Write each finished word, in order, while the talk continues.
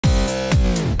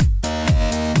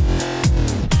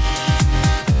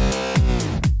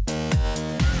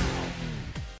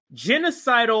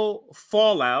Genocidal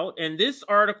fallout. And this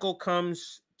article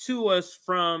comes to us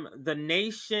from The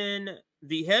Nation.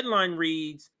 The headline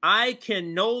reads, "I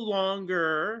can no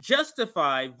longer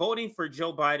justify voting for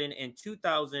Joe Biden in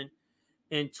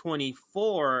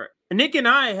 2024. Nick and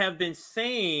I have been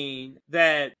saying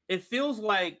that it feels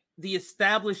like the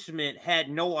establishment had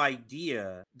no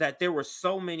idea that there were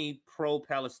so many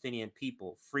pro-Palestinian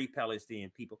people, free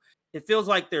Palestinian people. It feels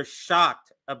like they're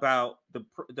shocked about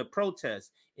the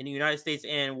protests in the United States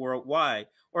and worldwide,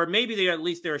 or maybe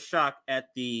they're shocked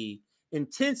at the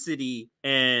intensity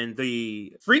and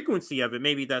the frequency of it.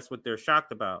 Maybe that's what they're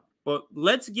shocked about. But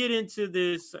let's get into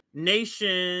this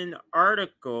Nation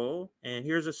article, and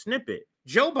here's a snippet.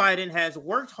 Joe Biden has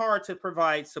worked hard to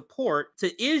provide support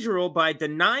to Israel by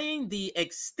denying the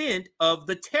extent of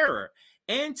the terror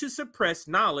and to suppress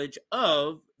knowledge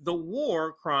of the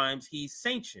war crimes he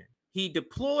sanctioned. He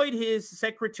deployed his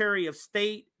Secretary of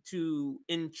State to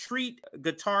entreat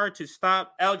Qatar to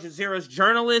stop Al Jazeera's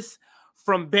journalists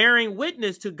from bearing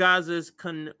witness to Gaza's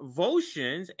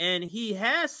convulsions, and he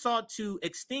has sought to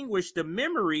extinguish the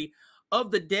memory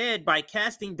of the dead by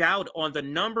casting doubt on the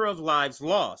number of lives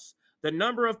lost, the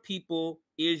number of people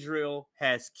Israel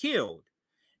has killed.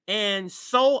 And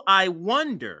so I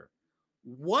wonder,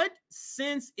 what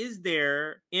sense is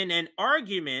there in an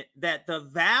argument that the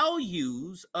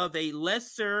values of a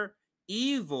lesser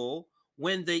evil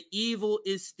when the evil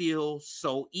is still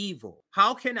so evil?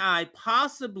 How can I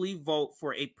possibly vote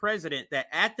for a president that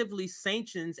actively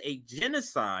sanctions a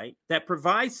genocide that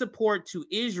provides support to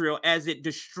Israel as it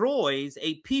destroys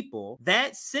a people?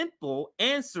 That simple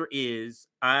answer is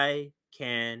I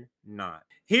cannot.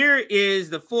 Here is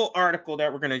the full article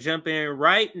that we're going to jump in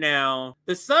right now.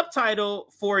 The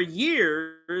subtitle: "For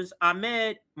years,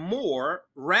 Ahmed Moore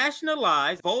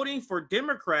rationalized voting for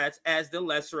Democrats as the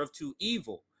lesser of two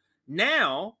evils.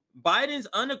 Now, Biden's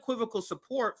unequivocal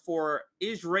support for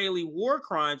Israeli war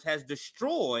crimes has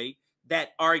destroyed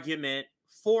that argument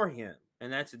for him."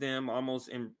 And that's them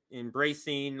almost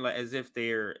embracing, as if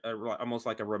they're almost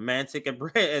like a romantic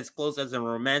embrace, as close as a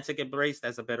romantic embrace.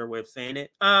 That's a better way of saying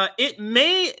it. It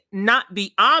may not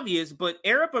be obvious, but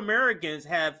Arab Americans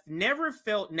have never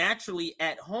felt naturally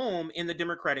at home in the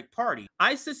Democratic Party.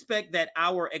 I suspect that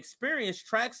our experience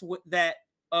tracks with that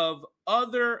of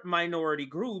other minority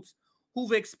groups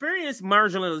who've experienced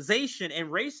marginalization and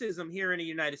racism here in the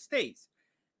United States.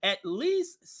 At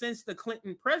least since the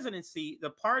Clinton presidency,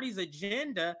 the party's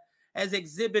agenda has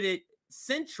exhibited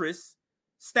centrist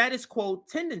status quo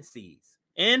tendencies.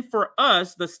 And for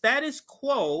us, the status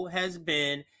quo has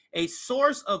been a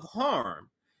source of harm,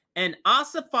 an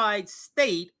ossified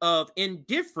state of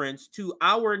indifference to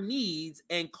our needs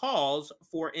and calls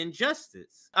for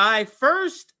injustice. I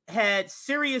first had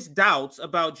serious doubts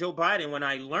about Joe Biden when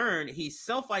I learned he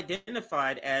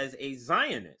self-identified as a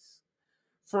Zionist.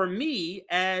 For me,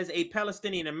 as a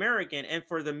Palestinian American, and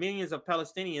for the millions of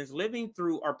Palestinians living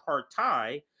through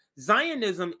apartheid,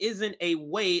 Zionism isn't a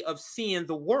way of seeing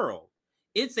the world.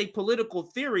 It's a political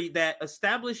theory that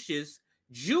establishes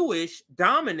Jewish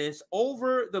dominance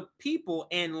over the people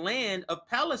and land of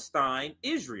Palestine,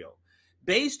 Israel,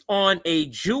 based on a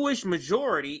Jewish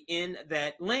majority in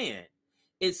that land.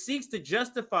 It seeks to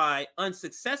justify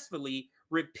unsuccessfully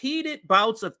repeated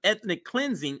bouts of ethnic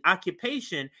cleansing,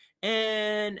 occupation,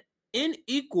 and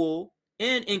inequality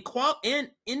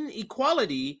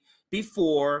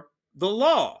before the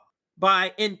law.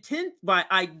 By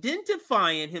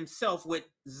identifying himself with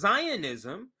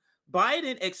Zionism,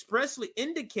 Biden expressly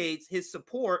indicates his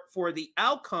support for the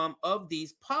outcome of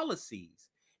these policies: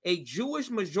 a Jewish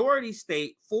majority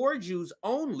state for Jews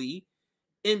only.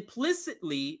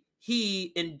 Implicitly,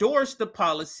 he endorsed the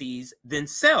policies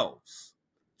themselves.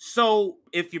 So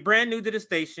if you're brand new to the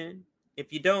station,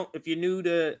 if you're new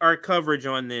to our coverage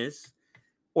on this,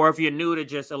 or if you're new to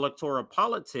just electoral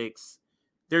politics,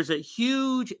 there's a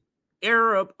huge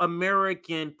Arab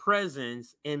American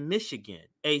presence in Michigan,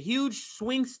 a huge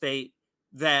swing state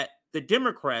that the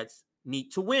Democrats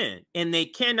need to win. And they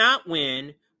cannot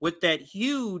win with that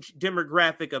huge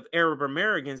demographic of Arab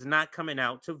Americans not coming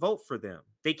out to vote for them.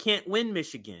 They can't win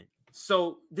Michigan.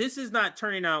 So this is not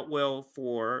turning out well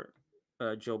for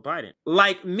Joe Biden.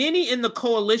 Like many in the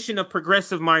coalition of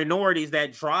progressive minorities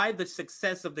that drive the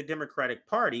success of the Democratic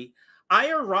Party,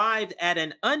 I arrived at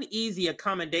an uneasy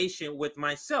accommodation with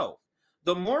myself.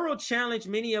 The moral challenge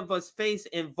many of us face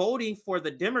in voting for the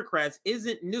Democrats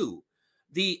isn't new.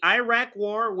 The Iraq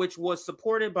War, which was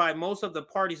supported by most of the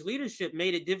party's leadership,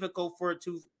 made it difficult for it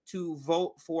to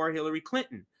vote for Hillary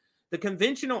Clinton. The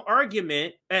conventional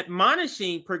argument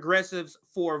admonishing progressives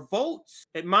to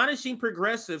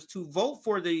vote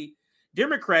for the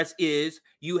Democrats is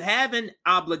you have an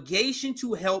obligation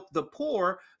to help the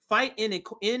poor, fight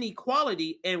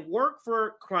inequality, and work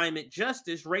for climate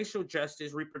justice, racial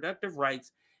justice, reproductive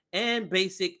rights, and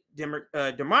basic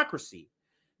democracy.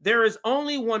 There is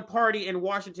only one party in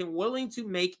Washington willing to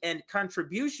make a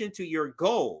contribution to your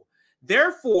goal.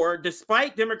 Therefore,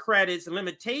 despite Democrats'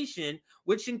 limitation,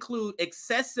 which include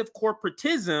excessive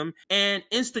corporatism and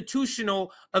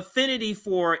institutional affinity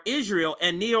for Israel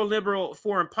and neoliberal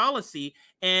foreign policy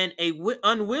and a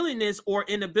unwillingness or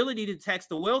inability to tax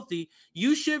the wealthy,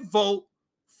 you should vote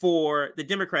for the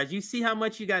Democrats. You see how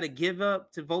much you got to give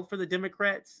up to vote for the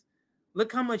Democrats?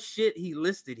 Look how much shit he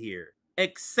listed here.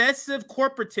 Excessive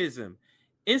corporatism,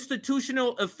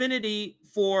 institutional affinity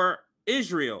for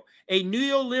Israel, a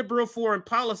neoliberal foreign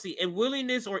policy, and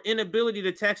willingness or inability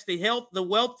to tax the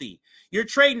wealthy. You're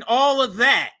trading all of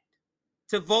that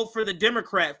to vote for the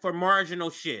Democrat for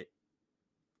marginal shit.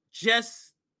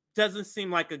 Just doesn't seem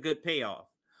like a good payoff.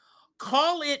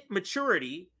 Call it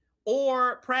maturity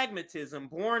or pragmatism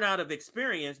born out of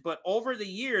experience, but over the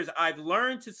years, I've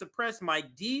learned to suppress my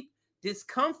deep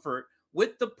discomfort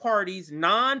with the party's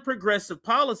non-progressive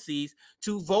policies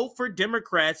to vote for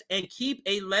Democrats and keep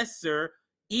a lesser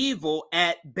evil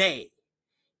at bay.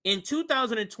 In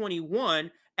 2021,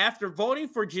 after voting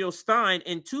for Jill Stein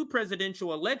in 2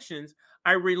 presidential elections,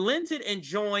 I relented and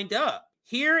joined up.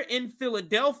 Here in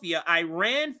Philadelphia, I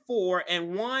ran for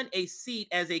and won a seat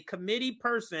as a committee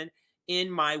person in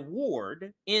my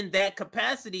ward. In that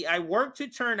capacity, I worked to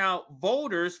turn out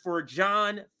voters for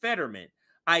John Fetterman.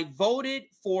 I voted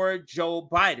for Joe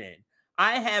Biden.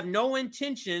 I have no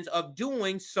intentions of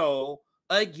doing so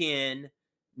again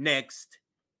next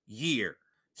year.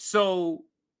 So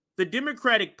the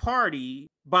Democratic Party,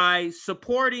 by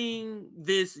supporting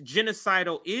this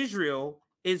genocidal Israel,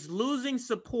 is losing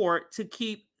support to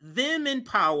keep them in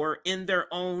power in their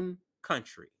own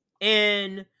country.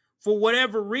 And for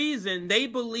whatever reason, they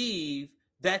believe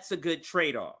that's a good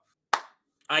trade-off.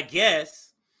 I guess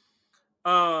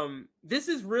this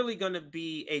is really going to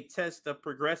be a test of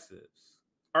progressives.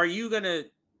 Are you going to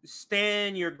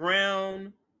stand your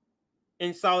ground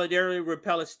in solidarity with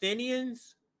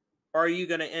Palestinians, or are you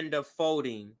going to end up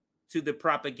folding to the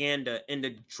propaganda and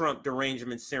the Trump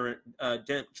derangement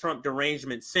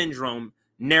syndrome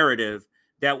narrative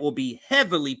that will be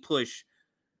heavily pushed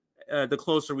the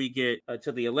closer we get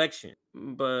to the election?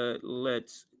 But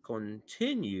let's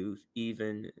continue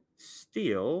even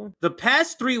still. The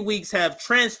past 3 weeks have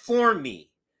transformed me.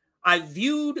 I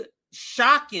viewed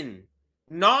shocking,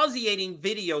 nauseating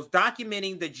videos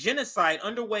documenting the genocide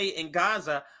underway in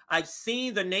Gaza. I've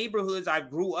seen the neighborhoods I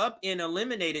grew up in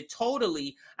eliminated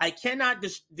totally. I cannot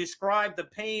describe the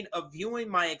pain of viewing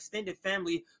my extended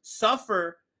family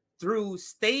suffer through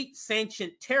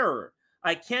state-sanctioned terror.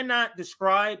 I cannot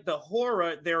describe the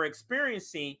horror they're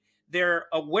experiencing, their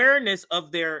awareness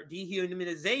of their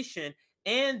dehumanization,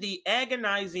 and the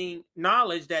agonizing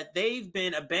knowledge that they've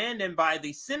been abandoned by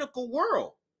the cynical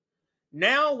world.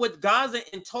 Now, with Gaza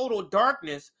in total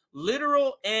darkness,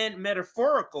 literal and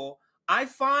metaphorical, I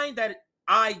find that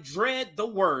I dread the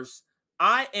worst.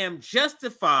 I am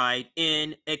justified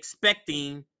in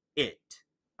expecting it.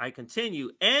 I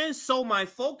continue. And so my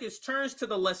focus turns to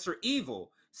the lesser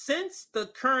evil. Since the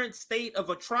current state of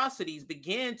atrocities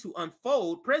began to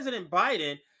unfold, President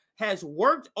Biden has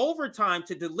worked overtime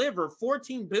to deliver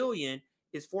 14 billion,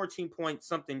 is 14 point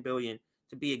something billion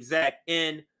to be exact,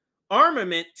 in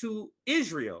armament to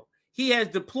Israel. He has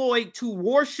deployed 2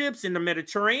 warships in the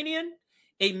Mediterranean,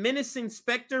 a menacing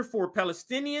specter for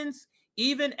Palestinians,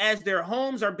 even as their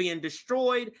homes are being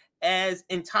destroyed, as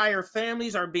entire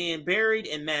families are being buried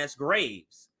in mass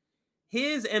graves.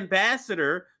 His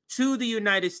ambassador to the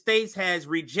United States has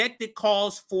rejected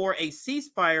calls for a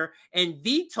ceasefire and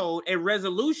vetoed a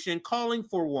resolution calling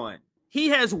for one. He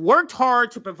has worked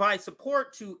hard to provide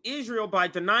support to Israel by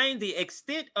denying the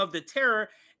extent of the terror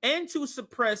and to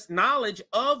suppress knowledge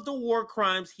of the war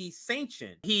crimes he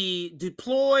sanctioned. He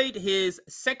deployed his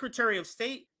Secretary of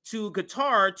State to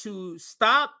Qatar to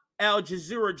stop Al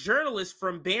Jazeera journalists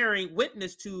from bearing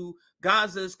witness to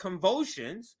Gaza's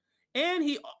convulsions, and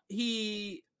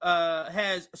he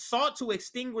has sought to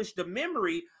extinguish the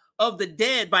memory of the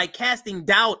dead by casting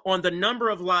doubt on the number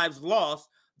of lives lost,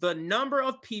 the number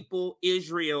of people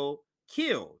Israel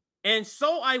killed. And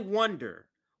so I wonder,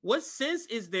 what sense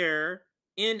is there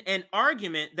in an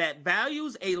argument that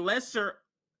values a lesser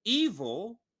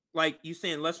evil, like you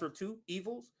saying lesser of 2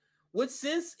 evils? What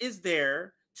sense is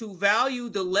there to value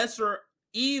the lesser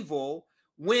evil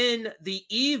when the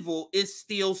evil is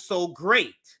still so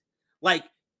great? Like,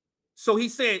 so he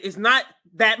said it's not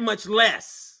that much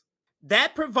less.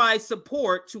 that provides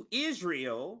support to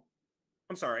Israel.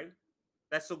 I'm sorry,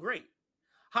 that's so great.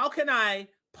 How can I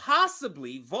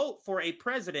possibly vote for a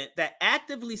president that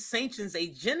actively sanctions a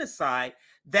genocide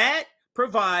that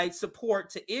provides support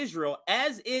to Israel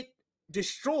as it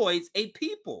destroys a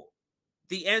people?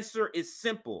 The answer is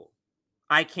simple.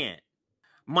 I can't.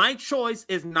 My choice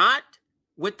is not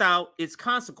without its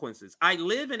consequences. I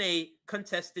live in a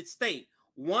contested state,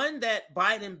 one that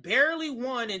Biden barely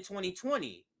won in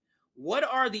 2020. What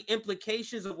are the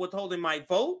implications of withholding my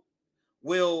vote?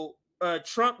 Will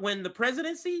Trump win the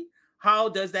presidency? How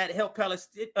does that help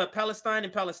Palestine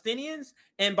and Palestinians?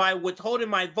 And by withholding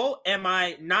my vote, am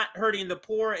I not hurting the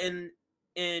poor and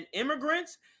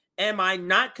immigrants? Am I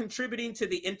not contributing to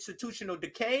the institutional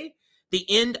decay, the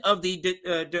end of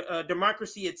the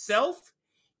democracy itself?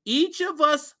 Each of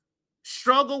us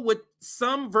struggle with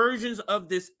some versions of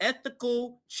this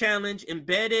ethical challenge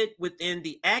embedded within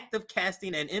the act of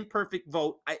casting an imperfect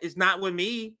vote. It's not with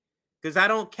me, because I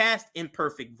don't cast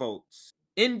imperfect votes.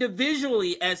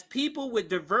 Individually, as people with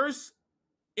diverse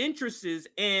interests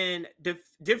and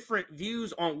different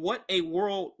views on what a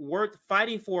world worth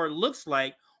fighting for looks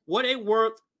like, what a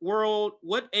world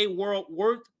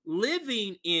worth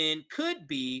living in could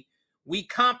be, we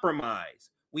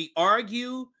compromise, we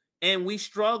argue, and we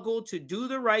struggle to do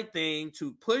the right thing,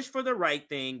 to push for the right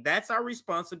thing. That's our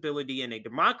responsibility in a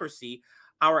democracy.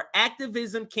 Our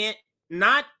activism can't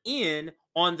not end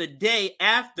on the day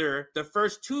after the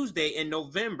first Tuesday in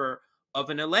November of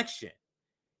an election.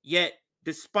 Yet,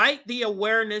 despite the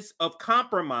awareness of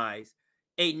compromise,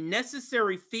 a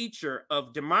necessary feature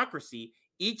of democracy,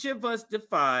 each of us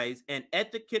defines an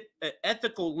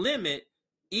ethical limit.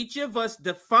 Each of us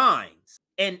defines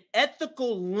an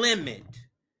ethical limit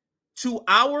to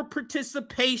our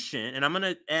participation, and I'm going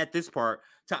to add this part,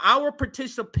 to our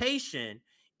participation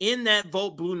in that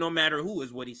vote blue no matter who,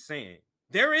 is what he's saying.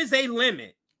 There is a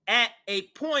limit at a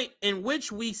point in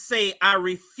which we say, I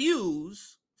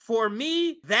refuse. For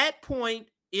me, that point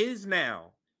is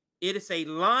now. It is a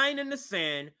line in the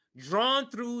sand drawn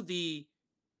through the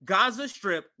Gaza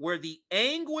Strip where the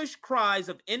anguished cries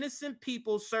of innocent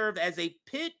people serve as a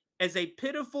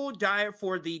pitiful diet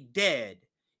for the dead.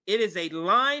 It is a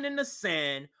line in the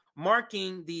sand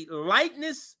marking the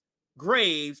lightless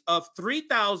graves of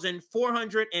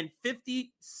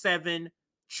 3,457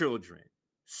 children.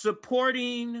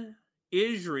 Supporting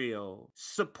Israel,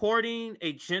 supporting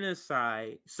a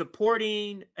genocide,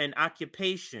 supporting an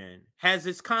occupation has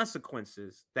its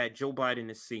consequences that Joe Biden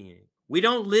is seeing. We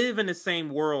don't live in the same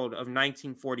world of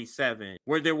 1947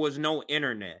 where there was no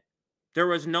internet. There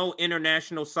was no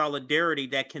international solidarity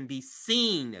that can be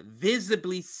seen,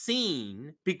 visibly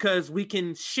seen, because we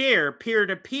can share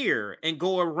peer-to-peer and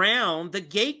go around the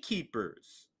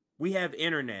gatekeepers. We have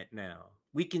internet now.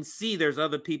 We can see there's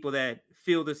other people that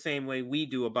feel the same way we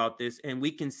do about this, and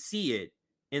we can see it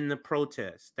in the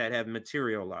protests that have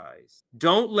materialized.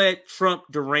 Don't let Trump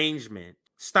derangement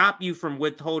stop you from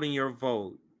withholding your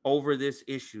vote over this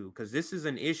issue, because this is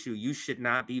an issue you should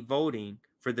not be voting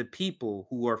for the people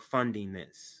who are funding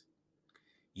this.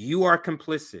 You are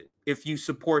complicit if you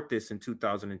support this in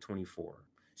 2024.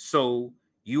 So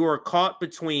you are caught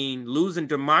between losing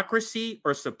democracy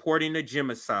or supporting a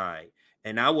genocide.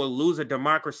 And I will lose a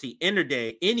democracy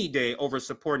any day over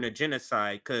supporting a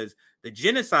genocide, because the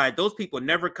genocide, those people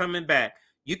never coming back.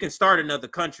 You can start another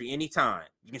country anytime.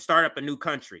 You can start up a new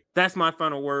country. That's my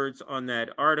final words on that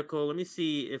article. Let me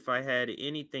see if I had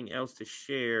anything else to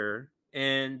share.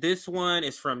 And this one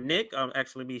is from Nick.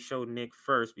 Actually, let me show Nick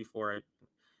first before I...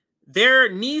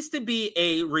 There needs to be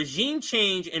a regime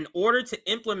change in order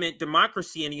to implement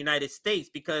democracy in the United States,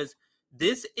 because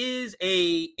this is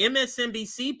a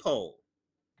MSNBC poll.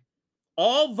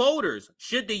 All voters,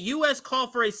 should the U.S. call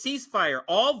for a ceasefire?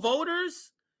 All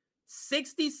voters,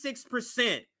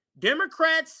 66%.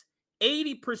 Democrats,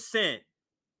 80%.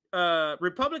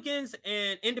 Republicans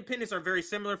and independents are very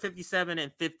similar, 57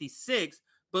 and 56.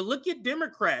 But look at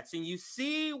Democrats, and you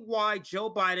see why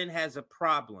Joe Biden has a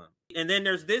problem. And then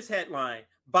there's this headline,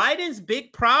 Biden's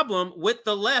big problem with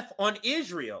the left on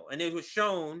Israel. And it was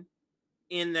shown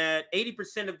in that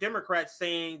 80% of Democrats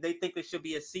saying they think there should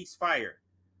be a ceasefire.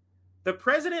 The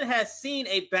president has seen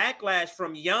a backlash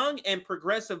from young and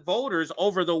progressive voters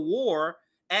over the war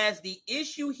as the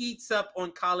issue heats up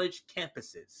on college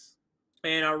campuses.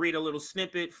 And I'll read a little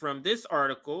snippet from this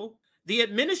article. The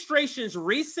administration's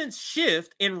recent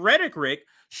shift in rhetoric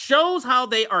shows how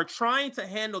they are trying to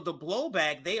handle the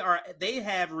blowback they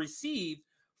have received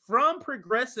from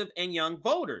progressive and young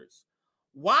voters.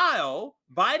 While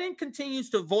Biden continues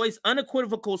to voice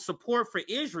unequivocal support for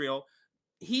Israel,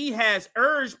 he has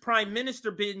urged Prime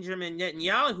Minister Benjamin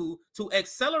Netanyahu to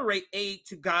accelerate aid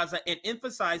to Gaza and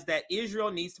emphasize that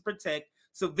Israel needs to protect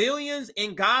civilians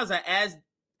in Gaza as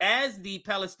the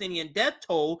Palestinian death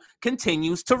toll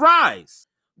continues to rise.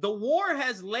 The war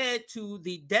has led to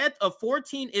the death of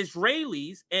 14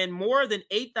 Israelis and more than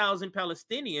 8,000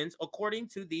 Palestinians, according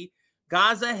to the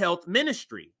Gaza Health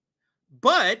Ministry.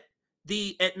 But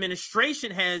the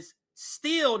administration has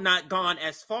still not gone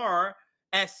as far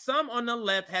as some on the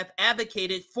left have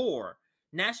advocated for.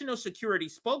 National Security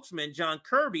spokesman John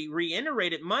Kirby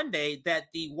reiterated Monday that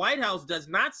the White House does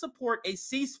not support a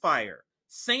ceasefire,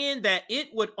 saying that it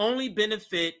would only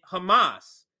benefit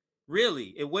Hamas.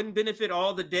 Really? It wouldn't benefit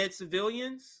all the dead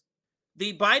civilians?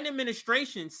 The Biden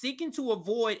administration, seeking to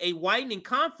avoid a widening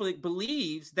conflict,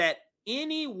 believes that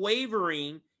any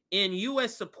wavering in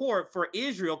U.S. support for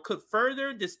Israel could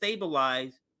further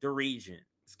destabilize the region.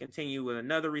 Let's continue with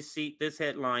another receipt. This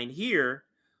headline here: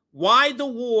 why the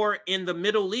war in the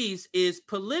Middle East is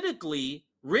politically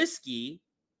risky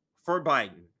for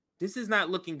Biden. This is not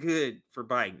looking good for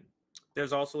Biden.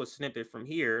 There's also a snippet from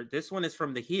here. This one is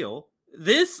from The Hill.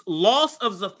 This loss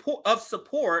of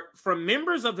support from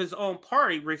members of his own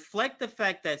party reflect the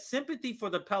fact that sympathy for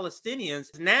the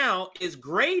Palestinians now is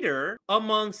greater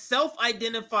among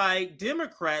self-identified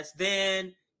Democrats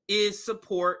than is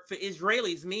support for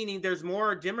Israelis, meaning there's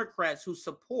more Democrats who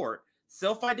support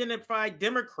self-identified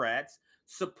Democrats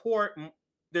support.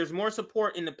 There's more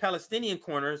support in the Palestinian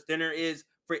corners than there is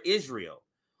for Israel.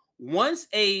 Once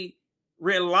a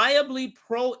reliably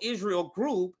pro-Israel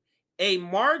group, a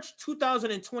March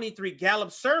 2023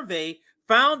 Gallup survey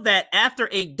found that after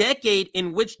a decade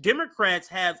in which Democrats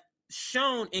have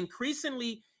shown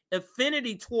increasingly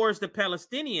affinity towards the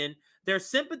Palestinian, their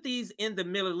sympathies in the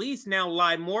Middle East now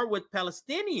lie more with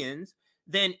Palestinians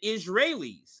than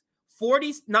Israelis,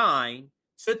 49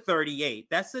 to 38.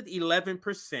 That's an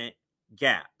 11%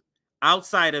 gap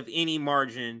outside of any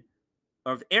margin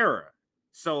of error.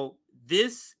 So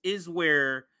this is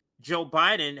where Joe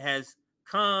Biden has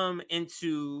come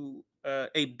into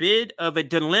a bit of a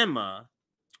dilemma,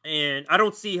 and I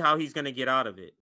don't see how he's going to get out of it.